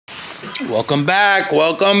Welcome back,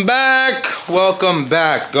 welcome back, welcome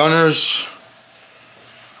back, Gunners.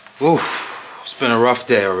 Oof, it's been a rough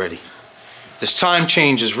day already. This time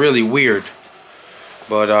change is really weird,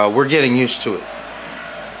 but we're getting used to it.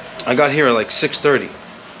 I got here at like 6:30.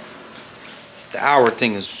 The hour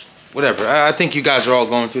thing is whatever. I think you guys are all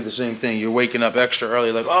going through the same thing. You're waking up extra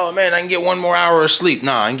early like, oh man, I can get one more hour of sleep.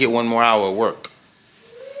 Nah, I can get one more hour of work.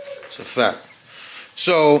 It's a fact.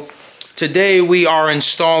 So today we are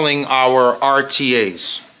installing our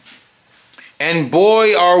RTAs. And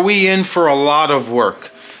boy, are we in for a lot of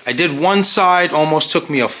work. I did one side, almost took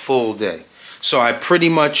me a full day. So I pretty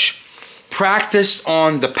much practiced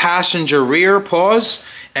on the passenger rear pause,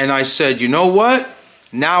 and I said, you know what?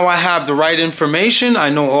 Now I have the right information. I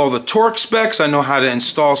know all the torque specs. I know how to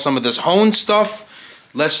install some of this hone stuff.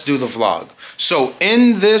 Let's do the vlog. So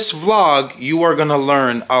in this vlog, you are gonna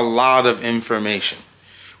learn a lot of information.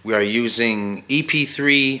 We are using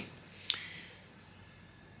EP3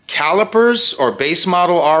 calipers or base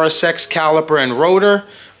model RSX caliper and rotor.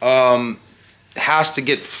 Has to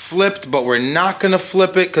get flipped, but we're not gonna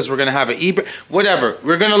flip it because we're gonna have an whatever.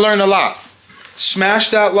 We're gonna learn a lot. Smash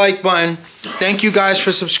that like button. Thank you guys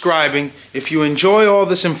for subscribing. If you enjoy all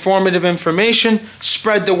this informative information,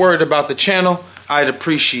 spread the word about the channel. I'd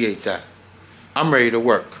appreciate that. I'm ready to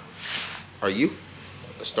work. Are you?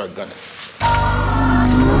 Let's start gunning.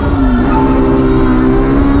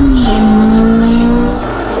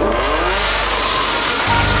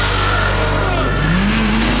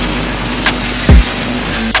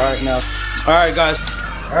 Alright guys.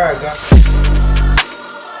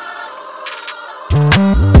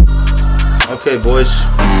 Okay boys.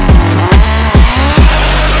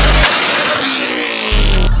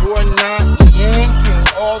 You are not yanking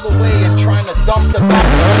all the way and trying to dump the back.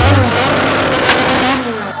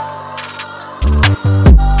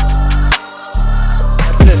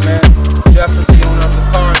 That's it, man. Jeff is the owner of the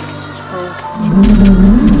car. This is his crew.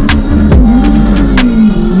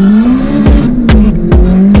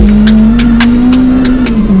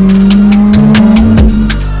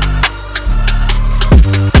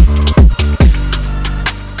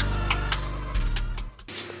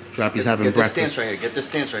 Trappy's having breakfast. Get this stance right here. Get this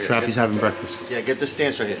stance right here. Trappy's having breakfast. Yeah, get this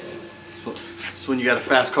stance right here. So when you got a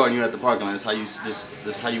fast car and you're at the parking lot, that's how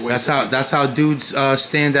you wait. That's how dudes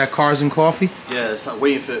stand at Cars and Coffee. Yeah, it's not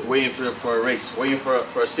waiting for a race, waiting for a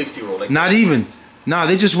 60-year-old. Like not even. No,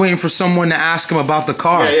 they're just waiting for someone to ask them about the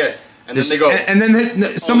car. Yeah. And then they go. And then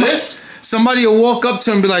somebody will walk up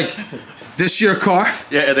to him and be like, "This your car?"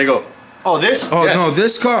 Yeah, and they go, "Oh, this? Oh yeah. No,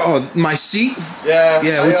 this car? Oh, my seat?" Yeah.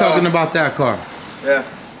 Yeah, we're talking about that car. Yeah.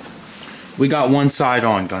 We got one side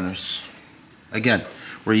on, Gunners. Again,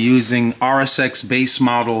 we're using RSX base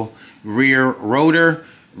model rear rotor,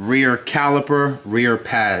 rear caliper, rear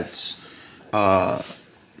pads.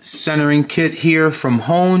 Centering kit here from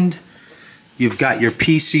Honed. You've got your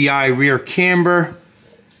PCI rear camber.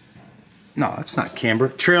 No, that's not camber.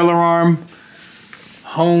 Trailer arm.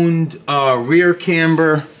 Honed rear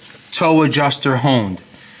camber. Toe adjuster honed.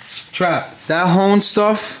 Trap, that honed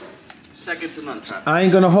stuff. Second to none, Trap. I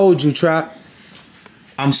ain't gonna hold you, Trap.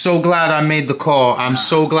 I'm so glad I made the call. I'm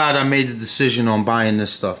so glad I made the decision on buying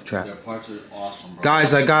this stuff, Trap. Yeah, parts are awesome, bro.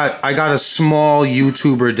 Guys, I got a small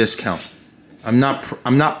YouTuber discount. I'm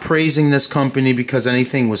not praising this company because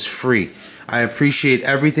anything was free. I appreciate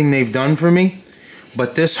everything they've done for me,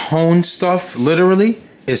 but this Hone stuff literally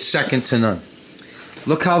is second to none.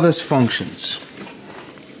 Look how this functions.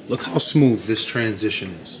 Look how smooth this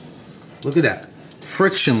transition is. Look at that.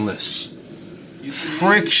 Frictionless.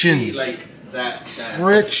 Friction. Like that.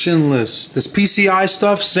 Frictionless. This PCI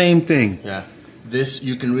stuff, same thing. Yeah. This,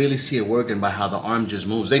 you can really see it working by how the arm just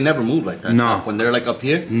moves. They never move like that. No. When they're like up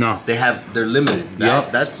here, no. They're limited.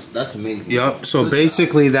 Yep. That's amazing. Yep. So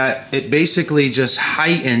basically it basically just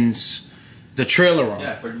heightens the trailer arm.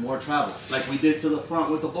 Yeah, for more travel. Like we did to the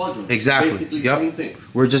front with the ball joint. Exactly. Basically yep. Same thing.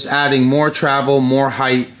 We're just adding more travel, more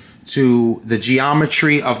height to the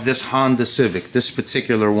geometry of this Honda Civic, this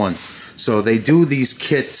particular one. So they do these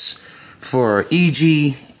kits for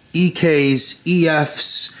EG, EKs,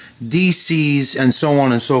 EFs, DCs, and so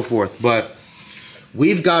on and so forth. But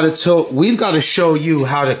we've got to show you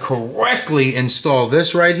how to correctly install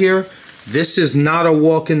this right here. This is not a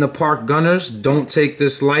walk in the park, Gunners. Don't take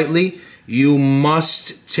this lightly. You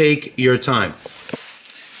must take your time.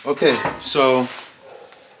 Okay, so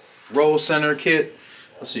roll center kit.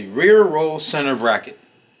 Let's see, rear roll center bracket.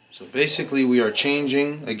 So basically we are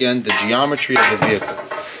changing, again, the geometry of the vehicle.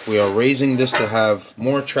 We are raising this to have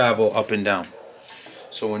more travel up and down.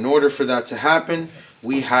 So in order for that to happen,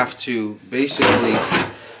 we have to basically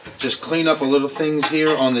just clean up a little things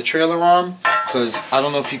here on the trailer arm because I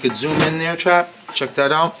don't know if you could zoom in there, Trap. Check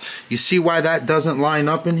that out. You see why that doesn't line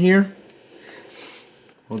up in here?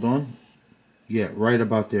 Hold on. Yeah, right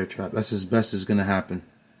about there, Trap. That's as best is gonna happen.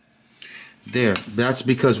 There. That's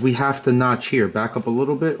because we have to notch here. Back up a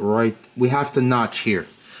little bit. Right. We have to notch here.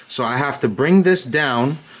 So I have to bring this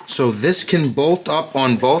down so this can bolt up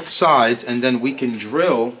on both sides, and then we can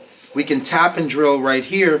drill. We can tap and drill right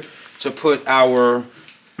here to put our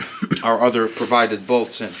other provided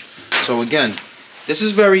bolts in. So again, this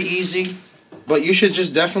is very easy, but you should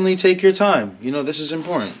just definitely take your time. You know, this is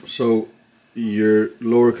important. So your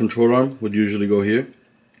lower control arm would usually go here.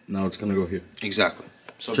 Now it's gonna go here. Exactly.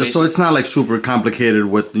 So just so it's not like super complicated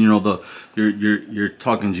with, you know, you're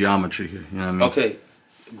talking geometry here. You know what I mean? Okay,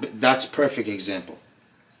 that's perfect example.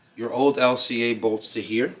 Your old LCA bolts to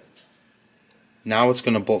here. Now it's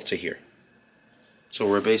gonna bolt to here. So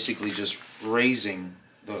we're basically just raising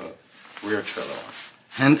the rear trailer arm.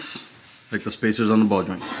 Hence, like the spacers on the ball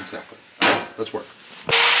joints. Exactly. All right, let's work.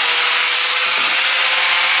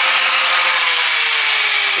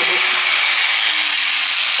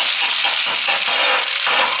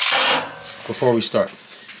 Before we start,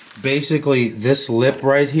 basically this lip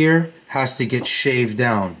right here has to get shaved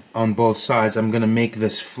down on both sides. I'm gonna make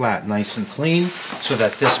this flat, nice and clean, so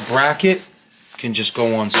that this bracket can just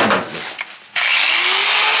go on smoothly.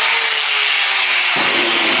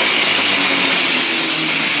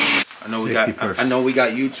 I know we got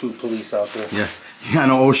YouTube police out there. Yeah, I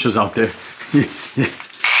know OSHA's out there. Yeah.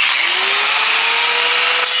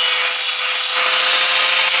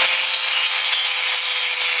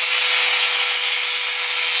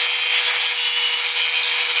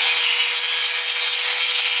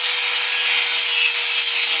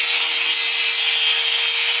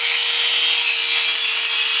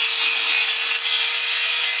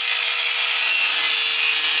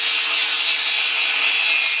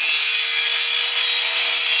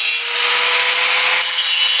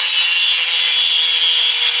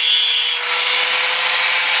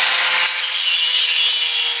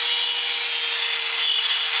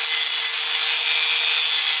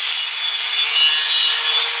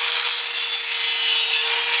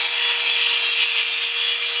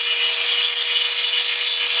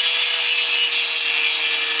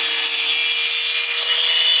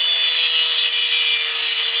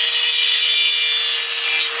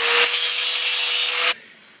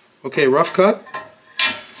 Okay, rough cut.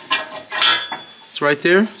 It's right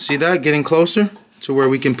there. See that? Getting closer to where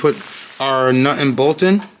we can put our nut and bolt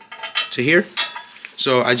in to here.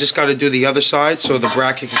 So I just got to do the other side so the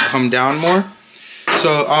bracket can come down more.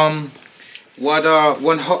 So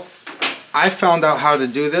I found out how to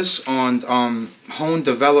do this on Hone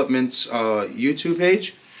Development's YouTube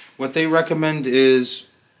page. What they recommend is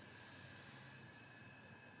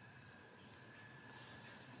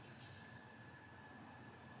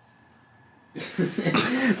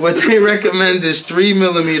what they recommend is 3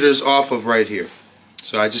 millimeters off of right here.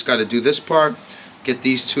 So I just got to do this part, get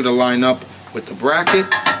these two to line up with the bracket,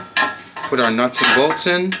 put our nuts and bolts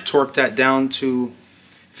in, torque that down to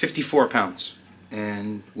 54 pounds,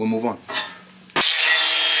 and we'll move on.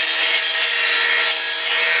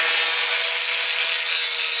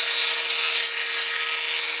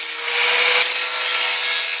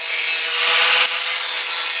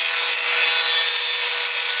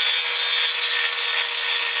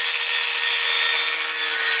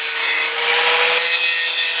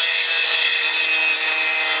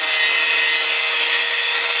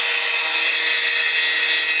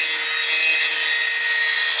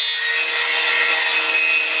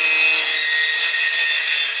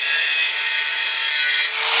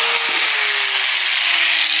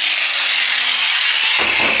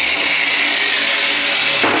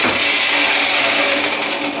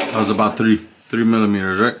 That was about 3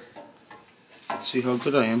 millimeters, right? Let's see how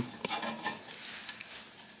good I am.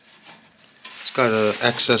 It's got an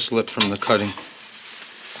excess lip from the cutting.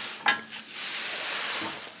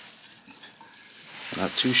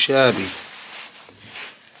 Not too shabby.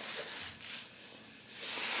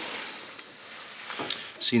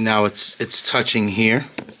 See, now it's touching here.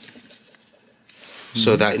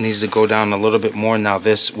 So that needs to go down a little bit more. Now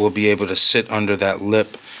this will be able to sit under that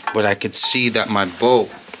lip, but I could see that my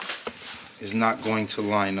bolt is not going to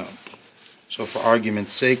line up. So for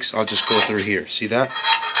argument's sakes, I'll just go through here. See that?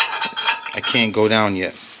 I can't go down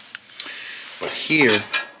yet. But here,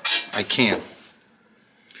 I can.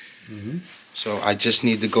 So I just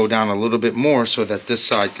need to go down a little bit more so that this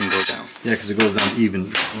side can go down. Yeah, because it goes down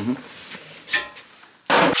evenly.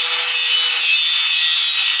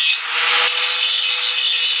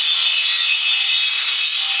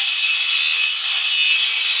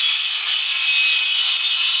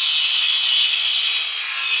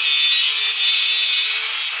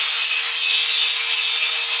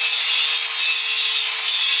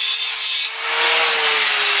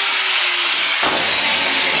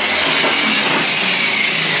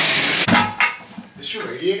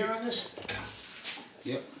 on this?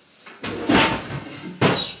 Yep.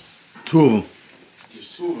 2 of them.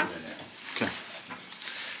 There's 2 of them in there. Okay.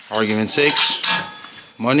 Argument's sakes.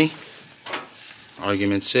 Money.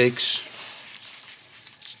 Argument's sakes.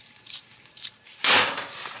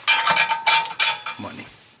 Money.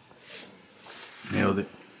 Nailed it.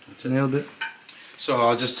 That's it. Nailed it. So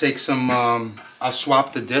I'll just take some, I'll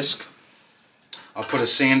swap the disc. I'll put a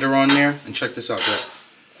sander on there, and check this out, guys.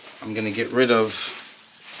 I'm gonna get rid of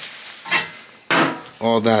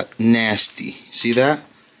all that nasty. See that?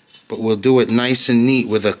 But we'll do it nice and neat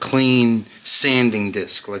with a clean sanding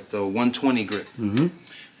disc, like the 120 grit. Mm-hmm.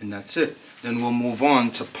 And that's it. Then we'll move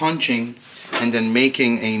on to punching and then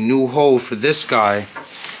making a new hole for this guy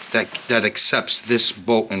that accepts this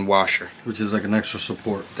bolt and washer. Which is like an extra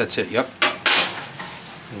support. That's it, yep.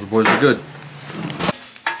 Those boys are good.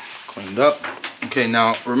 Cleaned up. Okay,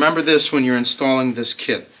 now remember this when you're installing this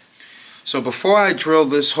kit. So before I drill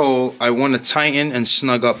this hole, I want to tighten and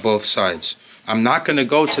snug up both sides. I'm not going to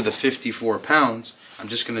go to the 54 pounds. I'm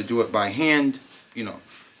just going to do it by hand, you know,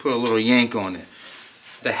 put a little yank on it.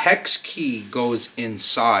 The hex key goes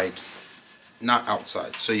inside, not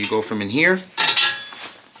outside. So you go from in here,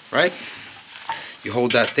 right? You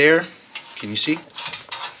hold that there. Can you see?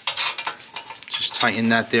 Just tighten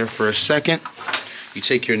that there for a second. You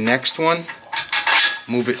take your next one,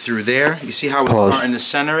 move it through there. You see how it's starting to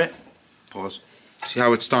center it? Pause. See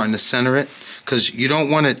how it's starting to center it? Because you don't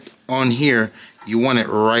want it on here, you want it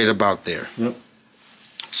right about there. Yep.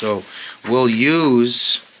 So we'll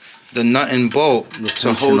use the nut and bolt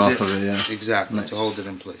to hold off it. Of it, yeah. Exactly, nice. To hold it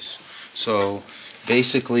in place. So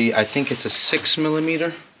basically, I think it's a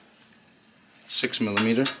 6mm.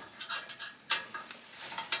 6mm.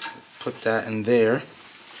 Put that in there.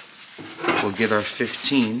 We'll get our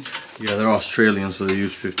 15. Yeah, they're Australian, so they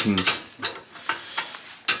use 15s.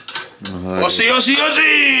 Aussie, Aussie,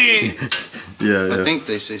 Aussie! Yeah, I think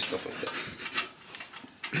they say stuff like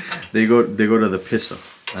that. They go to the pisser.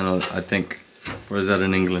 I think. Or is that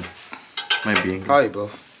in England? Might be England. Probably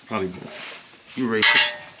both. Probably both. You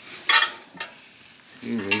racist.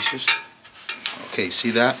 You racist. Okay, see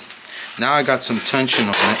that? Now I got some tension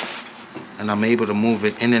on it, and I'm able to move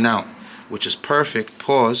it in and out, which is perfect.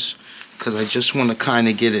 Pause, because I just want to kind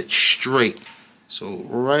of get it straight. So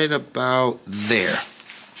right about there.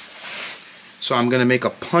 So I'm gonna make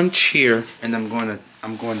a punch here, and I'm going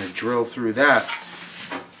to drill through that,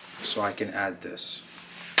 so I can add this.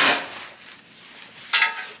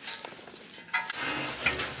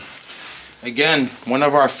 Again, one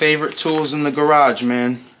of our favorite tools in the garage,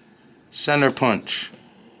 man. Center punch.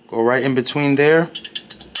 Go right in between there.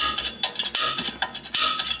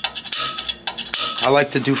 I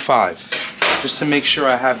like to do 5, just to make sure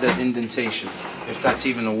I have that indentation, if that's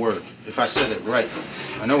even a word. If I said it right.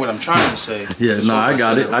 I know what I'm trying to say. Yeah, no, I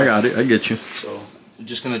got it. I got it. I get you. So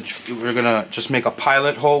we're gonna just make a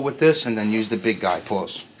pilot hole with this, and then use the big guy.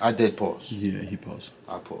 Pause. I did pause. Yeah, he paused.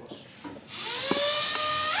 I paused.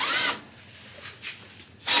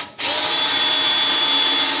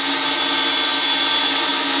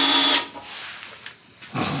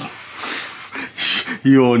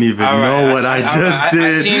 You don't even know what I just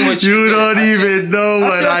did. You don't even know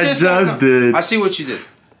what I just did. I see what you did.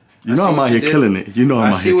 You know I'm out here killing it. You know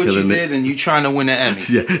I'm out here killing it. I see what you did, and you trying to win an Emmy.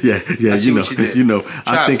 Yeah. You know.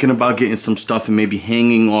 I'm thinking about getting some stuff and maybe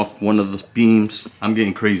hanging off one of the beams. I'm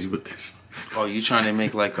getting crazy with this. Oh, you trying to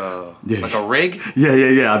make like a rig?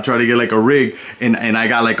 Yeah. I'm trying to get like a rig, and I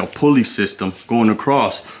got like a pulley system going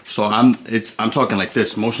across. So I'm talking like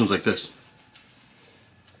this, motions like this.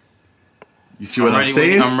 You see what I'm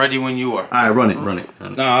saying? I'm ready when you are. All right, run it.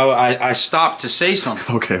 No, I stopped to say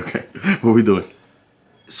something. Okay. What we doing?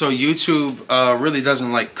 So YouTube really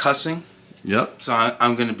doesn't like cussing. Yep. So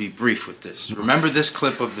I'm going to be brief with this. Remember this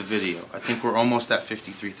clip of the video. I think we're almost at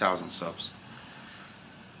 53,000 subs.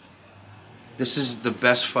 This is the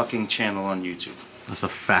best fucking channel on YouTube. That's a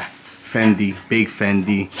fact. Fendi, big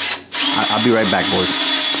Fendi. I'll be right back, boys.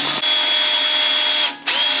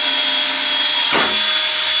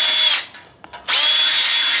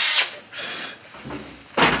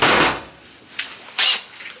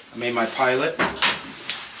 I made my pilot.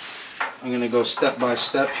 I'm going to go step by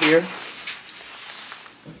step here.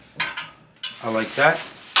 I like that.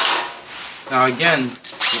 Now again,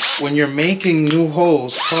 when you're making new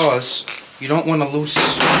holes, pause, you don't want to loose.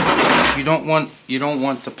 You don't want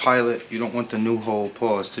the pilot, you don't want the new hole,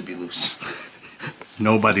 pause, to be loose.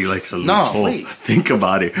 Nobody likes a loose hole. Wait. Think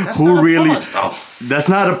about it. That's not a pause, though. That's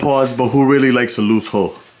not a pause, but who really likes a loose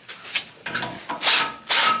hole?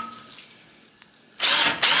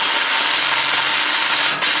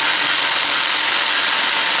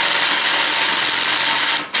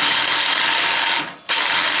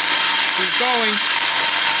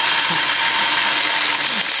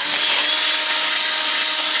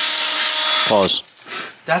 Pause.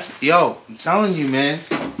 That's, yo, I'm telling you, man.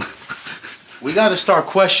 We got to start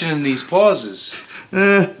questioning these pauses.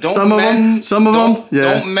 Some of them,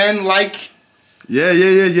 yeah. Don't men like? Yeah.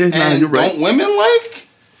 Nah, you're right. Don't women like?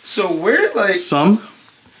 So we're like some.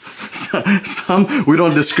 We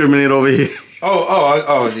don't discriminate over here.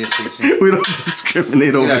 Oh, yes. We don't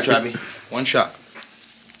discriminate over here. Trappy. One shot.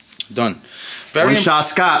 Done. One shot,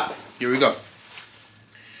 Scott. Here we go.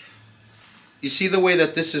 You see the way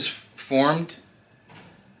that this is formed?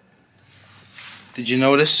 Did you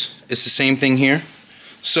notice? It's the same thing here.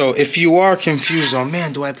 So if you are confused, oh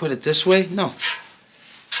man, do I put it this way? No.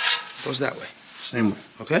 It goes that way. Same way.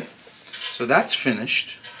 Okay? So that's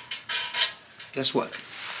finished. Guess what?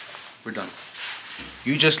 We're done.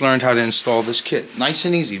 You just learned how to install this kit. Nice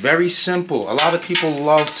and easy. Very simple. A lot of people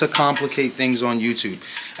love to complicate things on YouTube.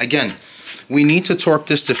 Again, we need to torque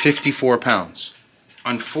this to 54 pounds.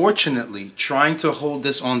 Unfortunately, trying to hold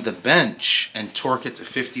this on the bench and torque it to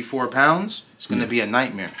 54 pounds is going to be a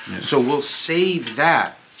nightmare. Yeah. So we'll save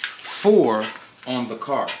that for on the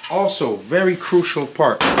car. Also, very crucial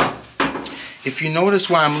part. If you notice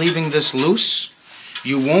why I'm leaving this loose,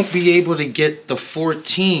 you won't be able to get the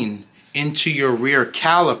 14 into your rear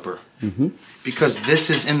caliper because this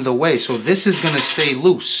is in the way. So this is going to stay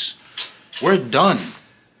loose. We're done.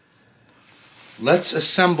 Let's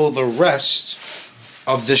assemble the rest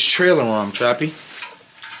of this trailer arm, Trappy.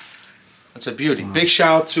 That's a beauty. Big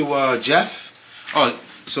shout out to Jeff. Oh,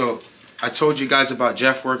 so I told you guys about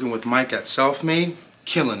Jeff working with Mike at Selfmade.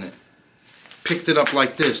 Killing it. Picked it up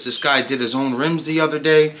like this. This guy did his own rims the other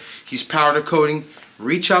day. He's powder coating.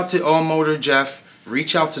 Reach out to All Motor Jeff.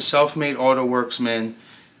 Reach out to Selfmade Auto Works, man.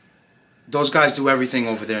 Those guys do everything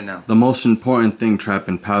over there now. The most important thing, Trap,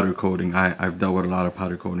 in powder coating, I've dealt with a lot of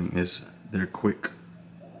powder coating, is they're quick.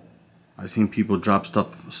 I've seen people drop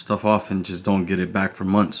stuff off and just don't get it back for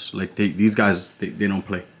months. Like these guys, they don't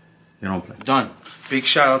play. They don't play. Done. Big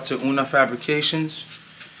shout out to Una Fabrications.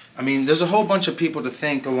 I mean, there's a whole bunch of people to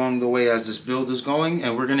thank along the way as this build is going,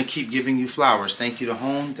 and we're going to keep giving you flowers. Thank you to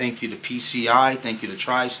Hone, thank you to PCI, thank you to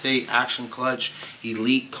Tri-State, Action Clutch,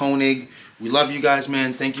 Elite, Koenig. We love you guys,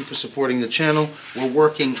 man. Thank you for supporting the channel. We're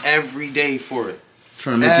working every day for it.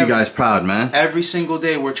 Trying to make you guys proud, man. Every single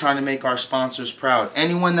day we're trying to make our sponsors proud.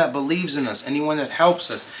 Anyone that believes in us, anyone that helps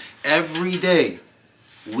us, every day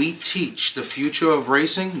we teach the future of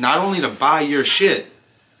racing, not only to buy your shit,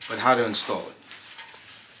 but how to install it.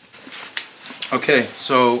 Okay,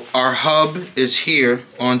 so our hub is here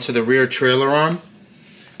onto the rear trailer arm.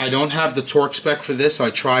 I don't have the torque spec for this. I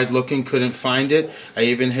tried looking, couldn't find it. I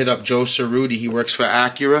even hit up Joe Cerruti. He works for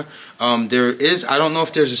Acura. I don't know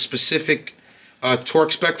if there's a specific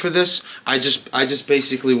torque spec for this. I just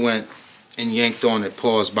basically went and yanked on it,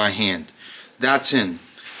 paused by hand. That's in.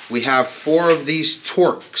 We have 4 of these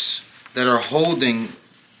torques that are holding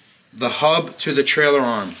the hub to the trailer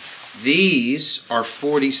arm. These are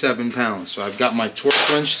 47 pounds. So I've got my torque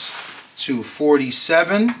wrench to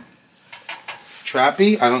 47.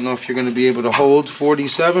 Trappy, I don't know if you're going to be able to hold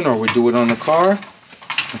 47 or we do it on the car.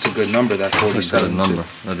 That's a good number, that 47. That's a good number.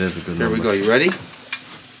 That is a good number. Here we go. You ready?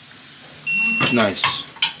 Nice.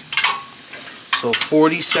 So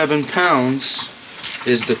 47 pounds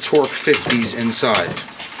is the torque 50s inside.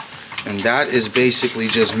 And that is basically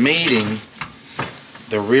just mating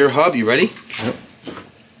the rear hub. You ready? Yep.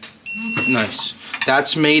 Nice.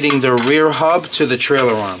 That's mating the rear hub to the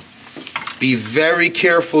trailer arm. Be very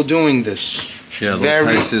careful doing this. Yeah, those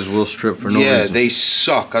heises will strip for no reason. Yeah, they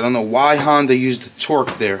suck. I don't know why Honda used the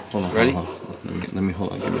torque there. Hold on, ready? Hold on. Let me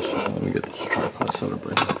hold on. Give me a second. Let me get this tripod set up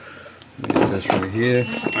right here. Let me get this right here.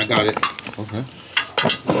 I got it. Okay.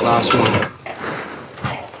 Last one.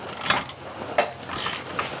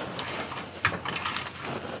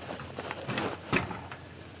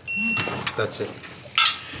 That's it.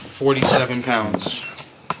 47 pounds.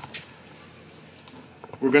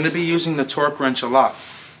 We're going to be using the torque wrench a lot.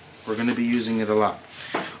 We're going to be using it a lot.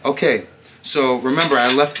 Okay, so remember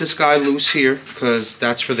I left this guy loose here because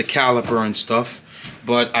that's for the caliper and stuff.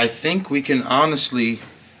 But I think we can honestly,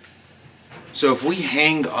 so if we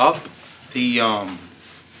hang up the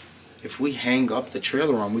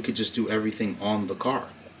trailer arm, we could just do everything on the car.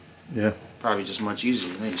 Yeah. Probably just much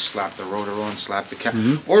easier. You slap the rotor on, slap the cap,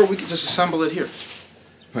 or we could just assemble it here.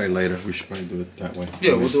 Probably later. We should probably do it that way.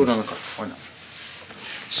 Yeah, we'll do it on the car. Why not?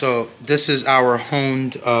 So this is our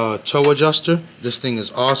honed toe adjuster. This thing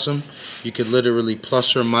is awesome. You could literally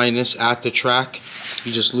plus or minus at the track.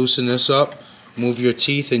 You just loosen this up, move your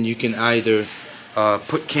teeth, and you can either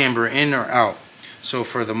put camber in or out. So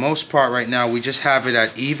for the most part right now, we just have it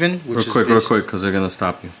at even. Real quick, because they're going to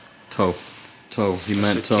stop you. Toe. toe. He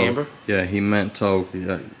That's meant a toe. camber? Yeah, he meant toe.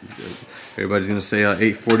 Yeah. Everybody's gonna say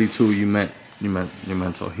 842. You meant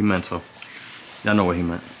toe. He meant toe. Y'all know what he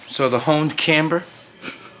meant. So the honed camber.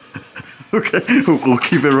 Okay, we'll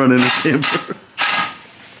keep it running the camber.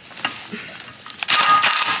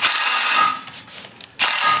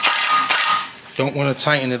 Don't want to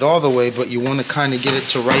tighten it all the way, but you want to kind of get it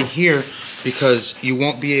to right here because you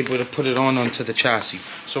won't be able to put it onto the chassis.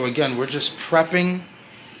 So again, we're just prepping.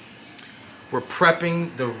 We're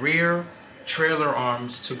prepping the rear trailer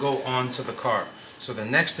arms to go onto the car. So the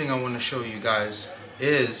next thing I want to show you guys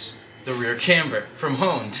is the rear camber from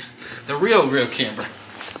Honed. The real camber.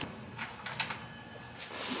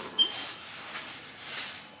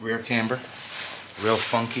 Rear camber. Real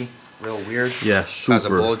funky. Real weird. Yeah, super has a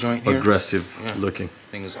ball joint here. Aggressive looking.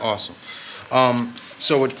 Thing is awesome.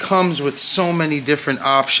 So it comes with so many different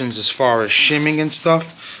options as far as shimming and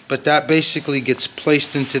stuff, but that basically gets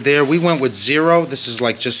placed into there. We went with 0. This is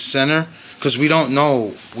like just center because we don't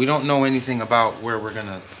know anything about where we're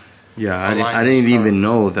gonna. Yeah, I didn't even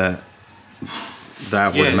know that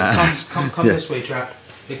would matter. Come this way, Trap.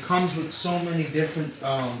 It comes with so many different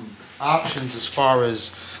options as far as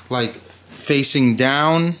like facing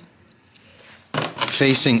down,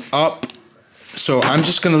 facing up. So I'm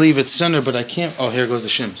just gonna leave it center, but I can't. Oh, here goes the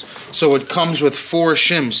shims. So it comes with 4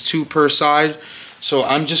 shims, 2 per side. So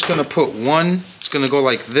I'm just gonna put one. It's gonna go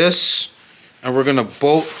like this, and we're gonna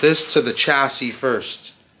bolt this to the chassis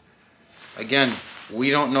first. Again, we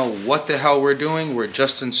don't know what the hell we're doing. We're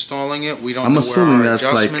just installing it. We don't know where our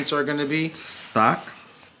adjustments are gonna be. Stock.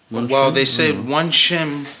 Well, they said 1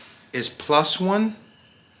 shim is +1.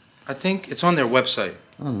 I think it's on their website.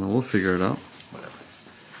 I don't know. We'll figure it out.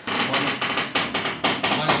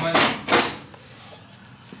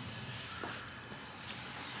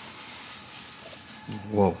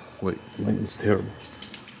 Whoa, wait, lighting's terrible.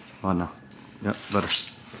 Oh no. Yep, better.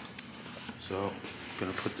 So, I'm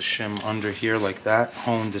gonna put the shim under here like that.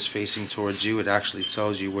 Honed is facing towards you. It actually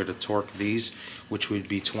tells you where to torque these, which would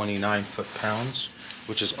be 29 foot-pounds,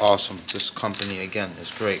 which is awesome. This company, again,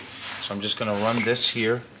 is great. So I'm just gonna run this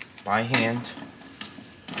here by hand.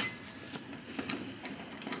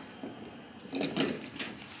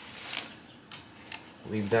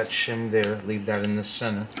 Leave that shim there, leave that in the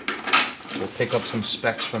center. We'll pick up some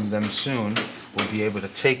specs from them soon. We'll be able to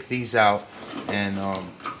take these out and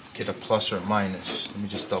get a plus or minus. Let me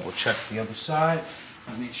just double check the other side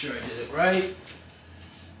and make sure I did it right.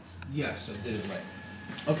 Yes, I did it right.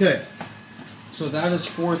 Okay, so that is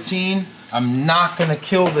 14. I'm not gonna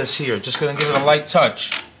kill this here, just gonna give it a light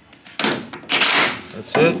touch.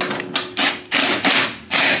 That's it.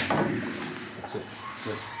 That's it.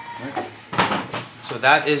 Good. Right. So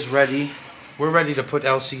that is ready. We're ready to put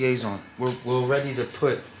LCAs on. We're ready to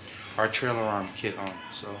put our trailer arm kit on.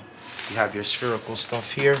 So you have your spherical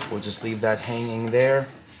stuff here. We'll just leave that hanging there.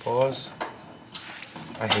 Pause.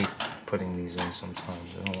 I hate putting these in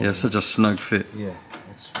sometimes. Yeah, it's such a snug fit. Yeah,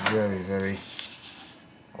 it's very, very.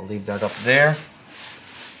 I'll leave that up there.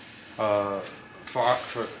 For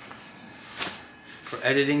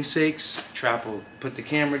editing sakes, Trap will put the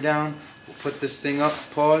camera down. We'll put this thing up.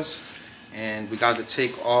 Pause. And we got to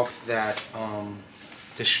take off that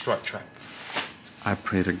this strut trap. I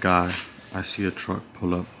pray to God I see a truck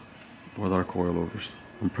pull up with our coilovers.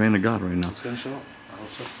 I'm praying to God right now. It's gonna show up. I hope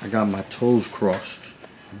so. I got my toes crossed.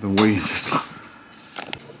 I've been waiting this long.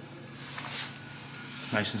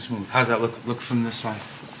 Nice and smooth. How's that look from this side?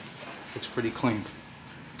 Looks pretty clean.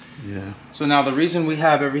 Yeah. So now the reason we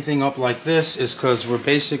have everything up like this is because we're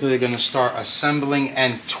basically going to start assembling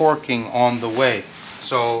and torquing on the way.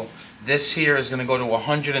 So this here is going to go to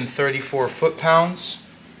 134 foot-pounds.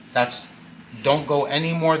 Don't go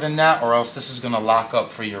any more than that, or else this is going to lock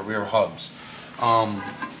up for your rear hubs.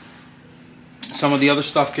 Some of the other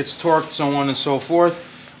stuff gets torqued, so on and so forth.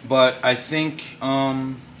 But I think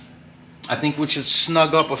we should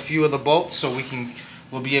snug up a few of the bolts so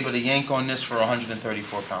we'll be able to yank on this for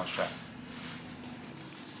 134 pound strap.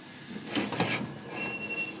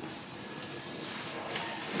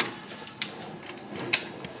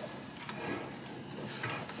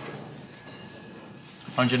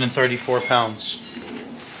 £134.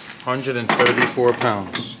 134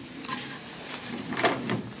 pounds.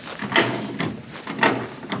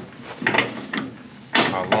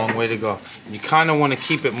 A long way to go. You kind of want to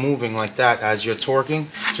keep it moving like that as you're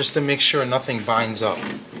torquing, just to make sure nothing binds up.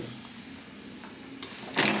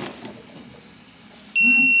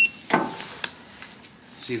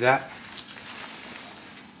 See that?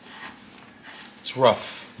 It's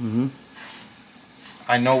rough. Mm-hmm.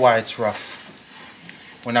 I know why it's rough.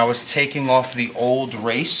 When I was taking off the old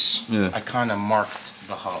race, I kind of marked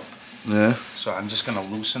the hub. Yeah. So I'm just gonna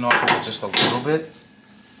loosen off of it just a little bit.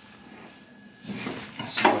 And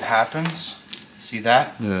see what happens. See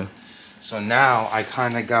that? Yeah. So now I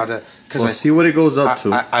kind of gotta, Well, see what it goes up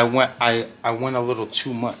to. I went a little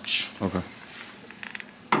too much. Okay.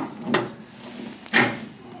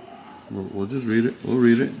 We'll just read it. We'll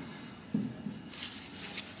read it.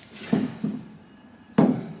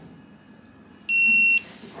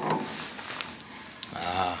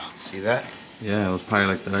 See that? Yeah, it was probably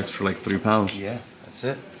like that extra like 3 pounds. Yeah, that's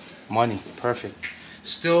it. Money, perfect.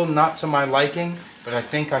 Still not to my liking, but I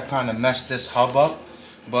think I kind of messed this hub up.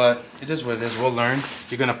 But it is what it is. We'll learn.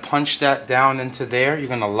 You're gonna punch that down into there. You're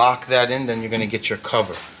gonna lock that in. Then you're gonna get your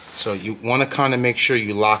cover. So you want to kind of make sure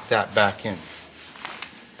you lock that back in.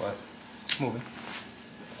 But it's moving.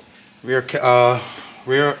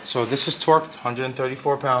 Rear. So this is torqued,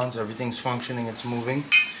 134 pounds. Everything's functioning. It's moving.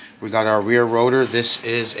 We got our rear rotor. This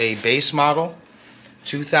is a base model,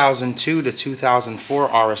 2002 to 2004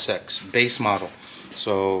 RSX base model.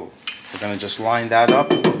 So we're gonna just line that up.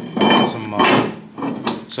 Get some.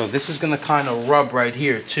 So this is gonna kind of rub right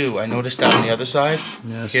here too. I noticed that on the other side.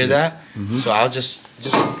 Yeah, hear that? So I'll just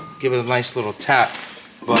give it a nice little tap.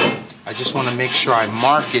 But I just want to make sure I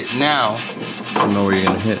mark it now. To know where you're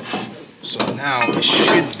gonna hit. So now it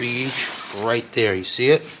should be right there. You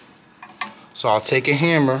see it? So I'll take a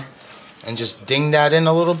hammer and just ding that in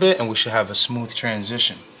a little bit, and we should have a smooth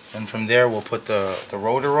transition. And from there, we'll put the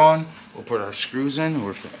rotor on. We'll put our screws in, and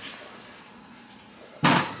we're finished.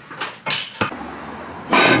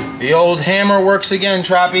 The old hammer works again,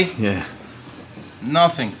 Trappy. Yeah.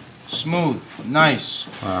 Nothing. Smooth. Nice.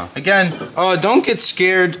 Wow. Again, don't get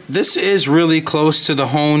scared. This is really close to the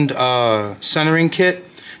honed centering kit.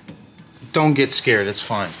 Don't get scared. It's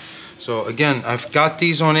fine. So again, I've got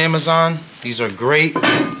these on Amazon. These are great.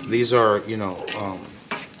 These are, you know,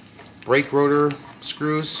 brake rotor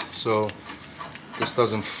screws. So this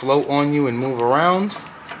doesn't float on you and move around.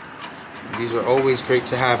 These are always great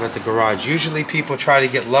to have at the garage. Usually people try to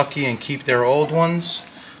get lucky and keep their old ones.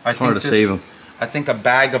 It's hard to save them. I think a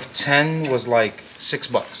bag of 10 was like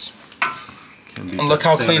 $6. And look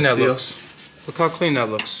how clean that looks. Look how clean that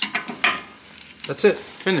looks. That's it.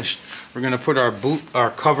 Finished. We're gonna put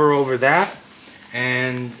our cover over that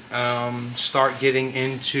and start getting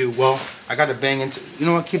into. Well, I gotta bang into. You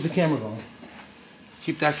know what? Keep the camera going.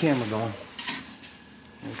 Keep that camera going.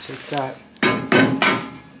 And take that.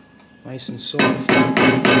 Nice and soft.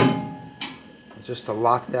 Just to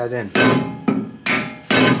lock that in.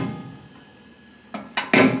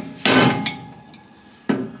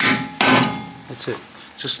 That's it.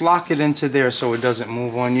 Just lock it into there so it doesn't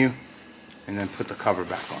move on you, and then put the cover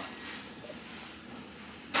back on.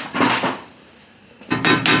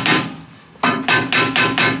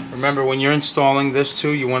 Remember, when you're installing this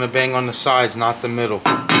too, you want to bang on the sides, not the middle,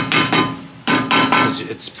 because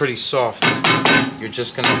it's pretty soft. You're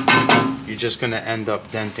just gonna end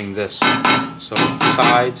up denting this. So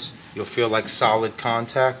sides, you'll feel like solid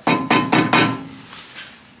contact.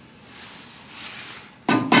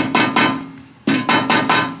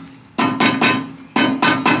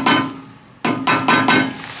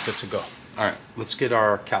 Good to go. All right, let's get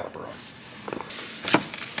our caliper on.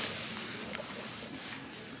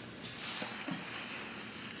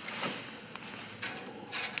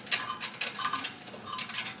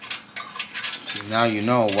 See, now you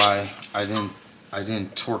know why I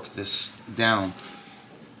didn't torque this down.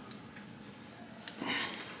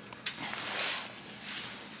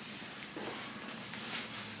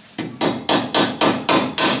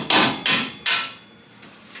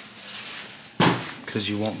 Because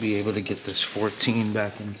you won't be able to get this 14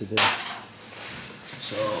 back into there.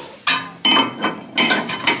 So go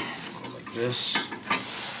like this.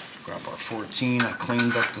 Grab our 14. I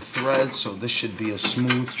cleaned up the threads, so this should be a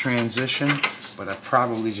smooth transition. But I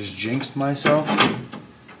probably just jinxed myself.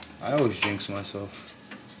 I always jinx myself.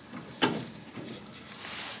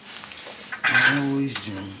 I always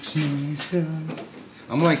jinx myself.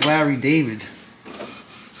 I'm like Larry David.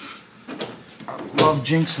 I love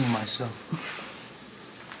jinxing myself.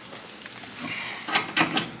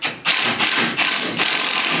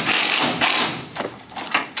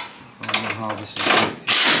 This is good.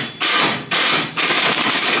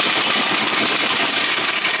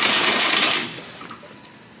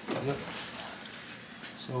 Yep.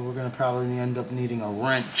 So we're gonna probably end up needing a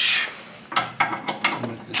wrench to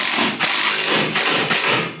make this.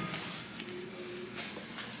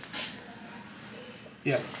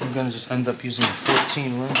 Yeah, I'm gonna just end up using a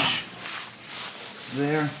 14 wrench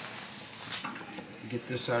there. Get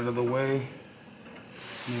this out of the way.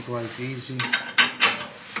 Make life easy.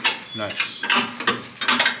 Nice.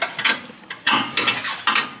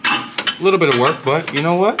 A little bit of work, but you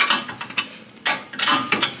know what?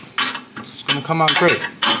 It's gonna come out great.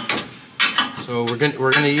 So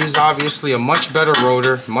we're gonna use obviously a much better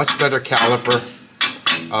rotor, much better caliper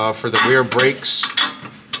for the rear brakes.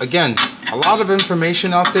 Again, a lot of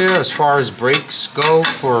information out there as far as brakes go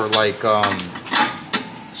for like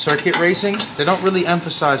circuit racing. They don't really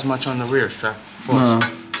emphasize much on the rear strap. No.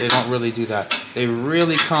 They don't really do that. They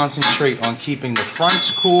really concentrate on keeping the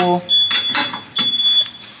fronts cool.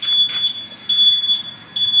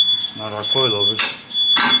 Not our coilovers.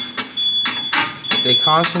 They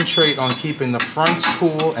concentrate on keeping the fronts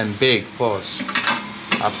cool and big. Pause.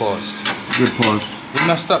 I paused. Good pause. We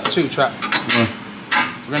messed up too, Trap. Yeah.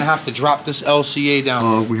 We're gonna have to drop this LCA down.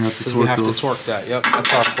 Oh, we have to torque. We have to torque that. Yep,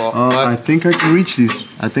 that's our fault. I think I can reach these.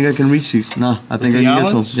 I think I can reach these. Nah, I think I can get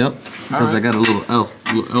to them. Yep. Because I got a little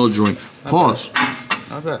L joint. Pause.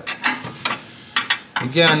 Not bad.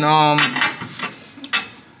 Again,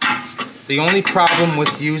 the only problem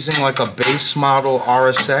with using like a base model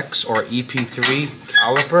RSX or EP3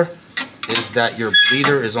 caliper is that your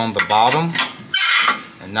bleeder is on the bottom,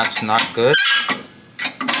 and that's not good.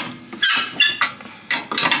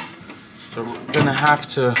 So we're gonna have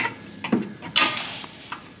to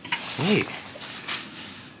wait.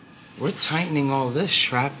 We're tightening all this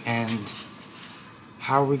strap, and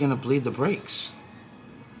how are we gonna bleed the brakes?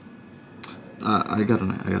 I got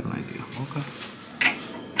an idea. Okay.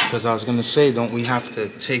 Because I was gonna say, don't we have to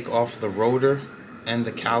take off the rotor and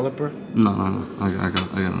the caliper? No. I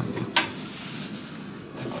got an idea.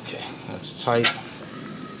 Okay, that's tight.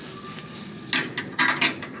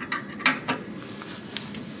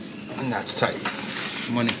 And that's tight.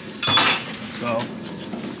 Money. So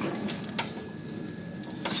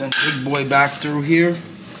send big boy back through here.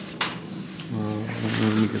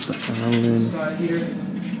 Let me get the Allen. Here.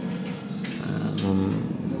 And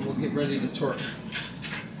then we'll get ready to torque.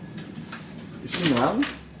 You see the Allen?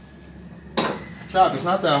 Chop, it's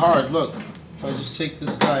not that hard. Look, if I just take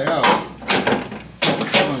this guy out.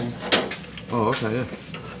 Money. Oh, okay, yeah.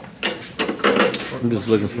 I'm just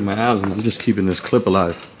looking for my Allen. I'm just keeping this clip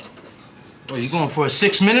alive. Oh, you going for a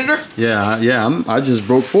 6-minuter? Yeah. I just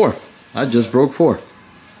broke 4.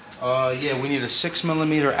 Yeah, we need a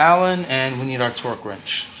 6mm Allen and we need our torque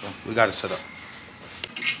wrench. So we got it set up.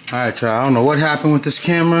 All right, Trey. I don't know what happened with this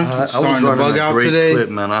camera. It's starting to bug out today. Clip,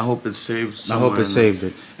 man. I hope it saved. I hope it saved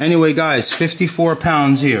it. Anyway, guys, 54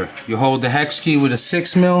 pounds here. You hold the hex key with a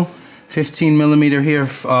 6mm, 15mm here,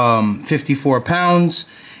 54 pounds,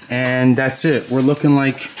 and that's it. We're looking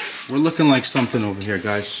like something over here,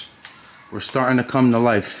 guys. We're starting to come to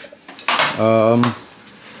life.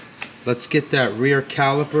 Let's get that rear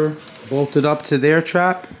caliper bolted up to their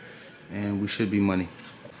Trap, and we should be money.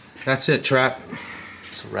 That's it, Trap.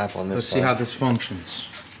 It's a wrap on this. Let's see how this functions.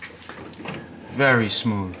 Very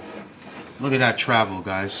smooth. Look at that travel,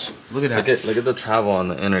 guys. Look at that. Look at the travel on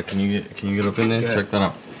the inner. Can you get up in there? Yeah. Check that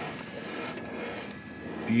out.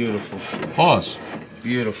 Beautiful. Pause.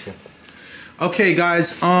 Beautiful. Okay,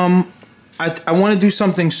 guys. I want to do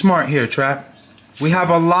something smart here, Trap. We have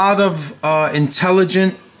a lot of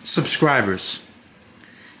intelligent subscribers.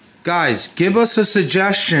 Guys, give us a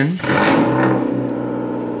suggestion.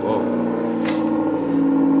 Whoa.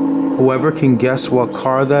 Whoever can guess what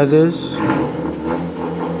car that is,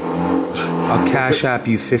 I'll cash app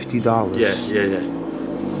you $50. Yeah.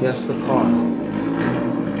 Guess the car.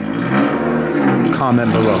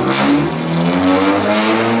 Comment below.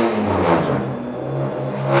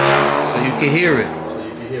 So you can hear it.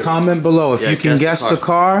 Comment below if you can guess the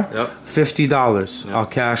car. Yep. $50. Yep. I'll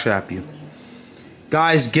cash app you.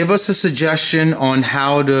 Guys, give us a suggestion on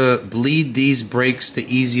how to bleed these brakes the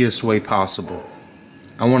easiest way possible.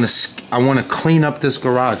 I want to clean up this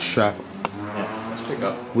garage, Trap. Let's pick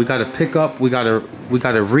up. We got to pick up. We got to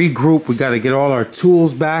regroup. We got to get all our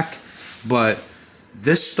tools back. But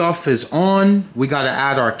this stuff is on. We got to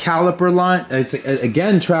add our caliper line. It's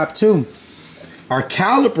again, Trap too. Our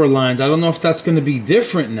caliper lines, I don't know if that's going to be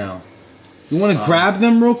different now. You want to grab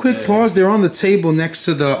them real quick? Pause. They're on the table next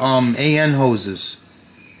to the AN hoses.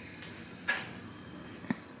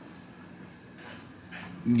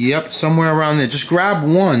 Yep, somewhere around there. Just grab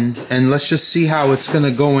one and let's just see how it's going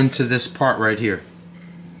to go into this part right here.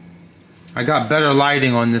 I got better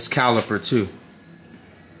lighting on this caliper too.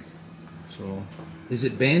 So, is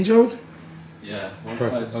it banjoed? Yeah,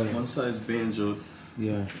 one side's banjoed.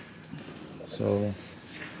 Yeah. So,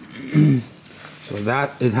 so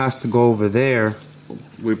that it has to go over there.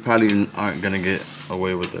 We probably aren't gonna get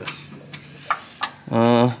away with this.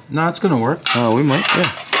 No, it's gonna work. Oh, we might.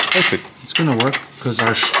 Yeah, perfect. It's gonna work because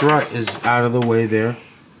our strut is out of the way there.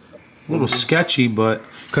 A little sketchy, but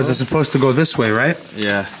because it's supposed to go this way, right?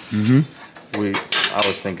 Yeah. I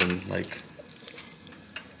was thinking like.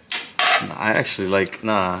 Nah, I actually like.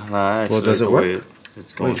 Nah. I actually Well, does like it the way work?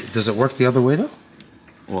 it's going. Wait, does it work the other way though?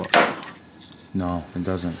 What? No, it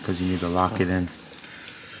doesn't, because you need to lock it in.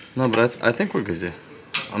 No, but I think we're good there.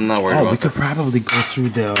 I'm not worried Oh, about we could probably go through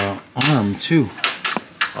the arm too.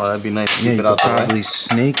 Oh, that'd be nice to Yeah, keep you it out could the way. probably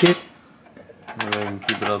snake it. Maybe I can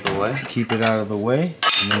keep it out the way. Keep it out of the way,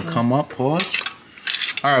 and then come up, pause.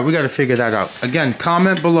 All right, we got to figure that out. Again,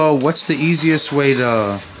 comment below what's the easiest way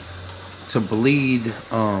to bleed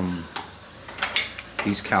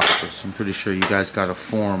these calipers. I'm pretty sure you guys got a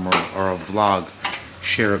form or a vlog.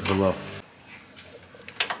 Share it below.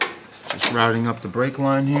 Just routing up the brake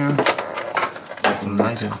line here. Got some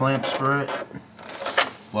nice clamps for it.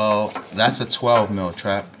 Well, that's a 12 mil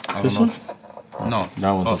trap. I don't know. No,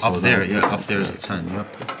 that one's up there. Yeah, up there is a 10. Yep.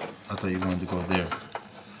 I thought you wanted to go there.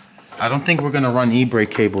 I don't think we're gonna run e-brake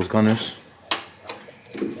cables, Gunners.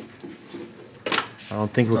 I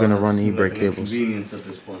don't think we're gonna run e-brake cables. Convenience at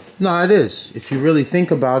this point. No, it is. If you really think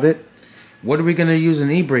about it, what are we gonna use an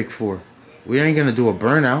e-brake for? We ain't gonna do a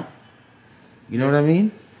burnout. You know what I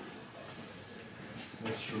mean?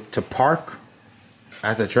 That's true. To park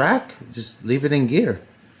at the track, just leave it in gear.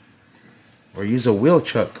 Or use a wheel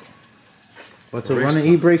chuck. But to run an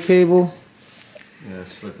e-brake cable, Yeah,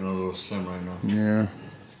 it's looking a little slim right now. yeah.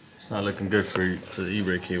 It's not looking good for the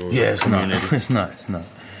e-brake cable. Yeah, it's not. community. It's not. It's not.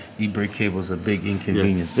 E-brake cable's a big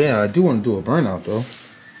inconvenience. Yeah. But yeah, I do want to do a burnout though.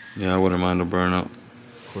 Yeah, I wouldn't mind a burnout.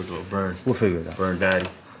 Quick little burn. We'll figure it out. Burn daddy.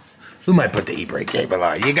 We might put the e-brake cable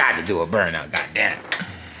on. You got to do a burnout. Goddamn.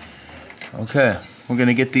 Okay, we're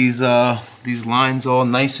gonna get these lines all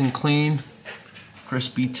nice and clean.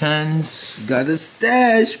 Crispy 10s. Got a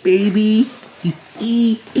stash, baby.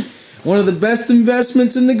 One of the best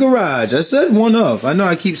investments in the garage. I said one of. I know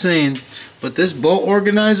I keep saying, but this bolt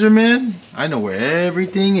organizer, man, I know where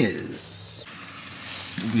everything is.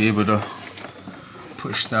 We'll be able to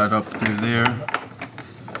push that up through there.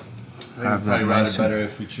 Have that nice. Better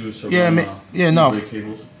if we choose to Yeah, run, no. e-brake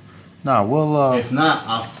cables. Nah, we'll If not,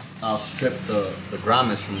 I'll strip the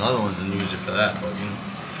grommets from the other ones and use it for that. But you know.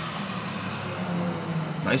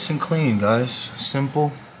 nice and clean, guys.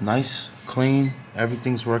 Simple, nice, clean.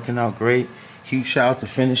 Everything's working out great. Huge shout out to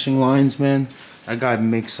Finishing Lines, man. That guy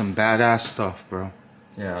makes some badass stuff, bro.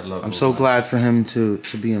 Yeah, I love. I'm so glad for him to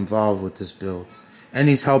be involved with this build, and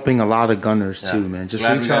he's helping a lot of gunners too, man. Just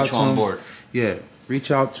glad reach we got out you to on him. board. Yeah,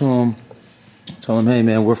 reach out to him. Tell him, hey,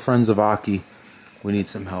 man, we're friends of Aki. We need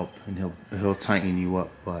some help, and he'll tighten you up.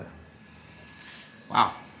 But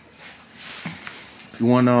wow. You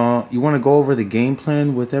wanna go over the game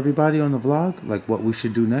plan with everybody on the vlog, like what we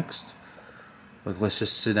should do next? Like let's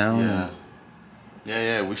just sit down. Yeah. And,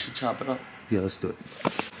 Yeah. We should chop it up. yeah, let's do it.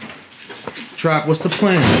 Trap, what's the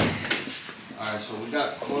plan? All right, so we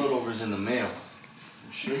got coilovers in the mail.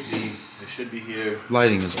 They should be here.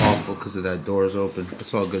 Lighting is awful because of that door's open.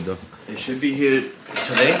 It's all good though. They should be here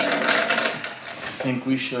today. I think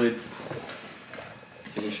we should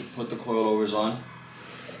put the coilovers on.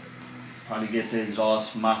 Probably get the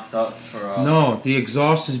exhaust mocked up for. No, the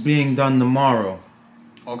exhaust is being done tomorrow.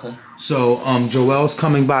 Okay. So Joel's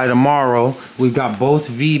coming by tomorrow. We've got both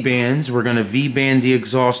V-bands. We're gonna V-band the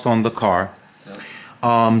exhaust on the car.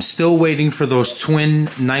 Still waiting for those twin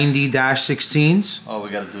 90-16s. Oh, we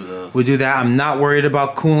gotta do the. We do that. I'm not worried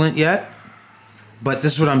about coolant yet, but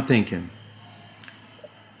this is what I'm thinking.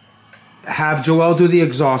 Have Joel do the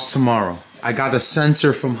exhaust tomorrow. I got a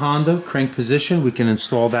sensor from Honda, crank position. We can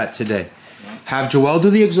install that today. Have Joel do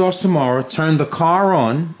the exhaust tomorrow. Turn the car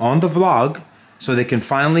on the vlog so they can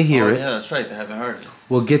finally hear it. Yeah, that's right. They haven't heard it.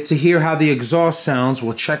 We'll get to hear how the exhaust sounds.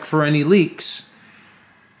 We'll check for any leaks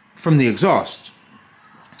from the exhaust.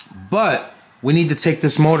 But we need to take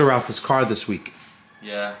this motor out this car this week.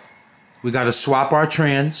 Yeah. We got to swap our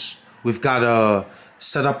trans. We've got to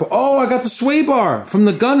set up. Oh, I got the sway bar from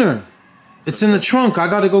the gunner. It's in the trunk. I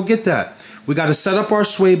got to go get that. We got to set up our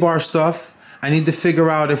sway bar stuff. I need to figure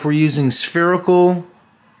out if we're using spherical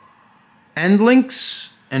end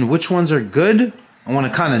links and which ones are good. I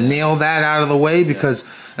want to kind of nail that out of the way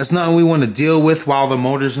because that's not what we want to deal with while the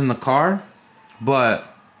motor's in the car. But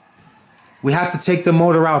we have to take the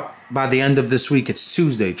motor out by the end of this week. It's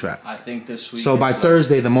Tuesday, Trap. I think this week. So by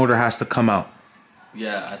Thursday, the motor has to come out.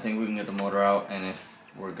 Yeah, I think we can get the motor out, and if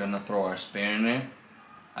we're gonna throw our spare in there,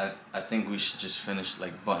 I think we should just finish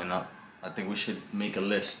like button up. I think we should make a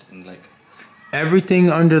list and like. Everything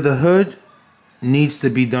under the hood needs to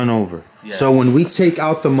be done over. Yeah. So when we take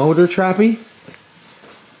out the motor, Trappy,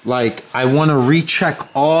 like I want to recheck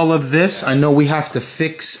all of this. I know we have to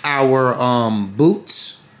fix our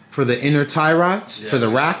boots for the inner tie rods for the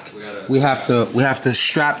rack. We have to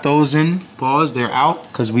strap those in. Pause. They're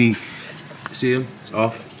out because we see them. It's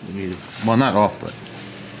off. Well, not off, but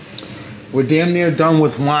we're damn near done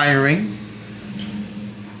with wiring.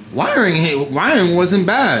 Wiring wasn't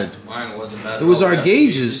bad. Wiring wasn't bad. It was our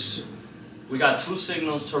gauges. We got 2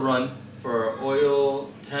 signals to run for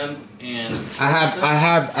oil, temp, and. I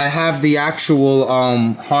have the actual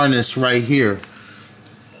harness right here.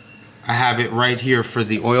 I have it right here for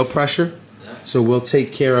the oil pressure. Yeah. So we'll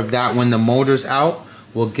take care of that when the motor's out.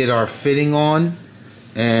 We'll get our fitting on,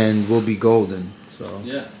 and we'll be golden. So.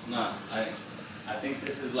 Yeah. Nah. I think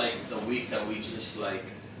this is like the week that we just like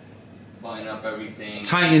button up everything.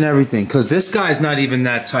 Tighten everything, cause this guy's not even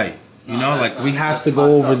that tight. You know, like we have to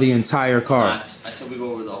go over the entire car. I said we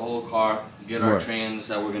go over the whole car, get our trans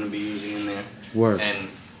that we're gonna be using in there. Word. And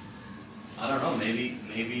I don't know,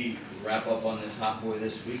 maybe wrap up on this hot boy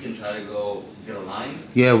this week and try to go get aligned.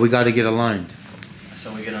 Yeah, we got to get aligned.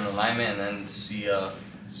 So we get an alignment and then see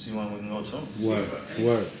when we can go to him.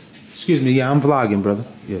 Word. Excuse me. Yeah, I'm vlogging, brother.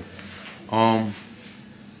 Yeah.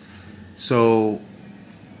 So,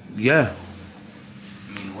 yeah.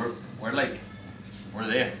 I mean, we're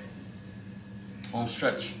there. Home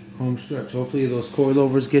stretch. Home stretch. Hopefully those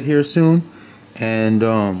coilovers get here soon, and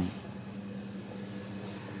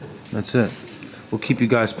that's it. We'll keep you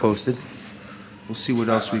guys posted. We'll see what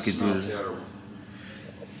else we could do today.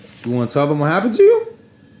 You want to tell them what happened to you?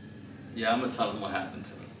 Yeah, I'm gonna tell them what happened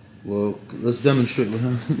to me. Well, let's demonstrate.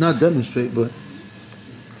 Not demonstrate, but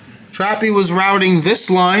Trappy was routing this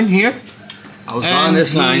line here. I was on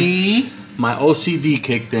this line. My OCD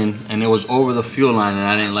kicked in, and it was over the fuel line, and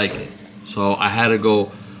I didn't like it. So I had to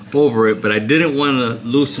go over it, but I didn't want to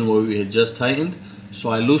loosen what we had just tightened. So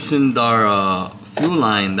I loosened our fuel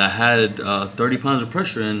line that had 30 pounds of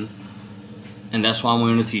pressure in, and that's why I'm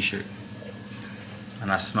wearing a t-shirt.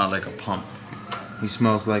 And I smell like a pump. He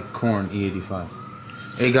smells like corn, E85.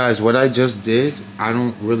 Hey guys, what I just did, I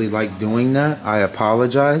don't really like doing that. I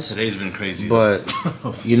apologize. Today's been crazy. But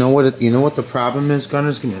you know what the problem is,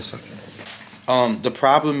 Gunners? Give me a second. The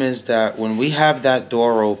problem is that when we have that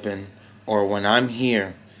door open, or when I'm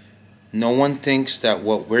here, no one thinks that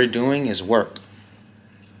what we're doing is work.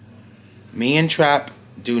 Me and Trap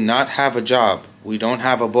do not have a job. We don't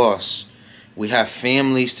have a boss. We have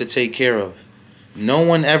families to take care of. No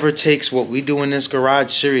one ever takes what we do in this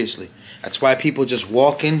garage seriously. That's why people just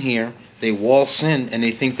walk in here, they waltz in, and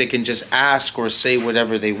they think they can just ask or say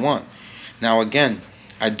whatever they want. Now again,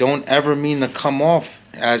 I don't ever mean to come off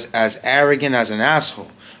as arrogant as an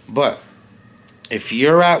asshole, but if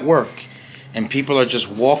you're at work and people are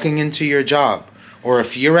just walking into your job, or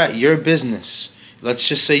if you're at your business, let's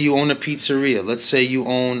just say you own a pizzeria, let's say you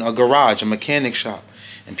own a garage, a mechanic shop,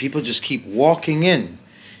 and people just keep walking in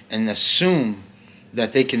and assume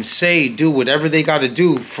that they can say, do whatever they got to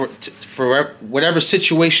do for whatever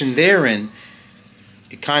situation they're in,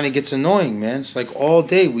 it kind of gets annoying, man. It's like all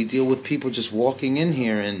day we deal with people just walking in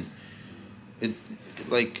here, and I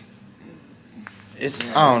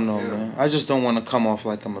don't know, man. I just don't want to come off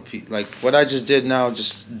like I'm like what I just did now,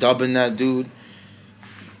 just dubbing that dude.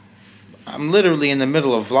 I'm literally in the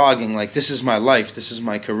middle of vlogging. Like, this is my life. This is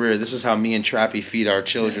my career. This is how me and Trappy feed our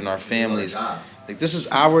children, our families. Like, this is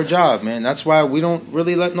our job, man. That's why we don't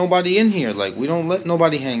really let nobody in here. Like, we don't let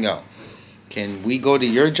nobody hang out. Can we go to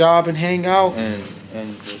your job and hang out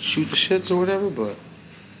and shoot the shits or whatever? But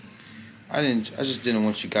I just didn't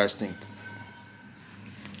want you guys to think.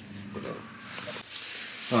 Whatever.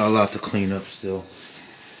 A lot to clean up still.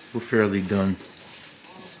 We're fairly done.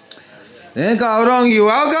 Cabrón,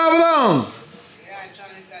 igual cabrón. Yeah, I'm trying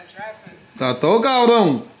to hit that traffic. Está todo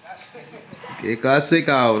cabrón. Que casi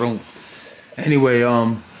cabrón. Anyway,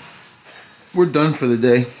 we're done for the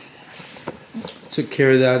day. Took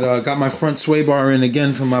care of that. Got my front sway bar in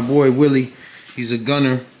again from my boy Willie. He's a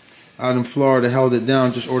gunner out in Florida. Held it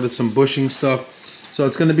down. Just ordered some bushing stuff. So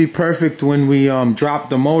it's gonna be perfect when we drop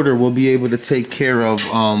the motor. We'll be able to take care of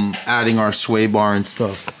adding our sway bar and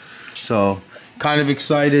stuff. So kind of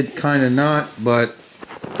excited, kind of not, but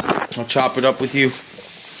I'll chop it up with you.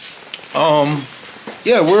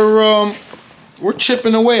 Yeah, we're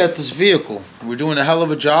chipping away at this vehicle. We're doing a hell of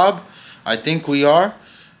a job. I think we are.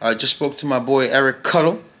 I just spoke to my boy Eric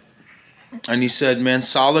Cuttle, and he said, man,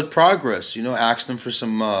 solid progress. You know, asked him for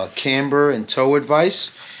some camber and tow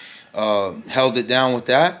advice. Held it down with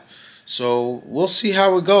that. So we'll see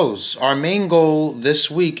how it goes. Our main goal this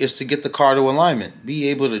week is to get the car to alignment. Be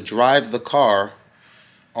able to drive the car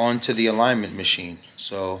onto the alignment machine.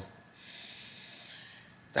 So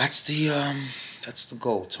that's the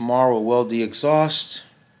goal. Tomorrow we'll weld the exhaust.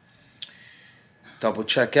 double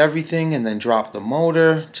check everything, and then drop the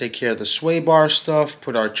motor, take care of the sway bar stuff,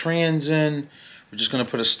 put our trans in. We're just going to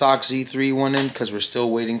put a stock Z3 one in because we're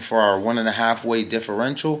still waiting for our 1.5 way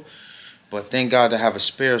differential. But thank God to have a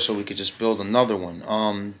spare so we could just build another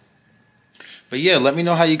one. But yeah, let me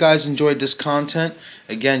know how you guys enjoyed this content.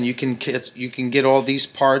 Again, you can get all these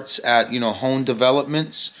parts at, you know, Hone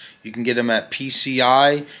Developments. You can get them at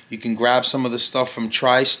PCI. You can grab some of the stuff from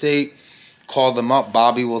Tri-State. Call them up.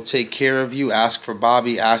 Bobby will take care of you. Ask for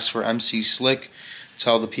Bobby. Ask for MC Slick.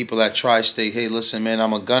 Tell the people at Tri-State, hey, listen, man,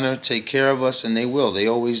 I'm a gunner. Take care of us, and they will. They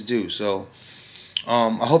always do. So,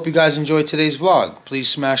 I hope you guys enjoyed today's vlog. Please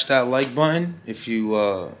smash that like button. If you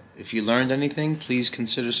learned anything, please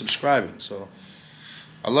consider subscribing. So,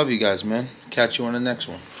 I love you guys, man. Catch you on the next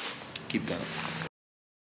one. Keep gunning.